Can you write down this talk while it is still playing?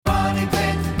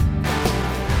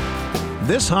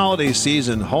This holiday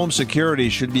season, home security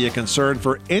should be a concern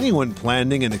for anyone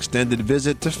planning an extended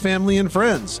visit to family and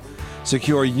friends.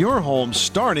 Secure your home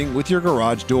starting with your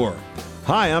garage door.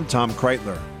 Hi, I'm Tom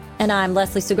Kreitler. And I'm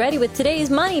Leslie Segretti with today's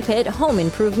Money Pit Home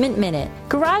Improvement Minute.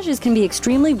 Garages can be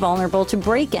extremely vulnerable to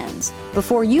break-ins.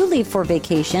 Before you leave for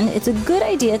vacation, it's a good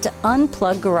idea to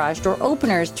unplug garage door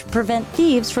openers to prevent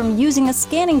thieves from using a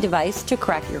scanning device to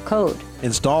crack your code.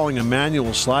 Installing a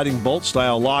manual sliding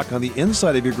bolt-style lock on the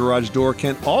inside of your garage door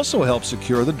can also help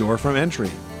secure the door from entry.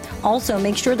 Also,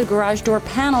 make sure the garage door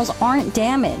panels aren't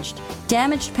damaged.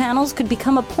 Damaged panels could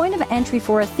become a point of entry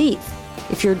for a thief.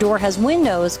 If your door has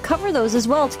windows, cover those as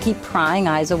well to keep prying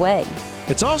eyes away.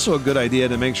 It's also a good idea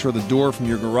to make sure the door from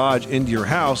your garage into your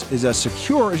house is as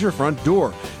secure as your front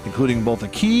door, including both a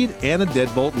keyed and a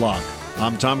deadbolt lock.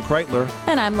 I'm Tom Kreitler.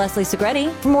 And I'm Leslie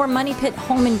Segretti. For more Money Pit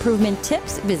home improvement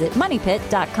tips, visit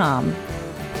MoneyPit.com. You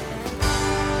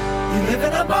live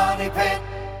in a money pit.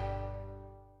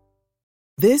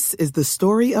 This is the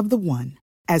story of the one.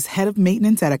 As head of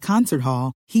maintenance at a concert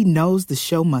hall, he knows the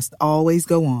show must always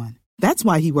go on. That's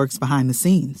why he works behind the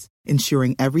scenes,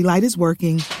 ensuring every light is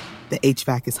working, the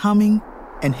HVAC is humming,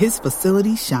 and his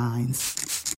facility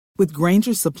shines. With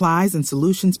Grainger's supplies and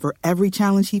solutions for every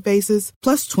challenge he faces,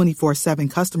 plus 24/7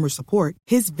 customer support,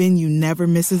 his venue never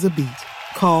misses a beat.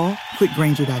 Call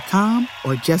quickgrainger.com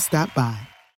or just stop by.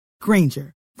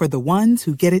 Grainger, for the ones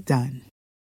who get it done.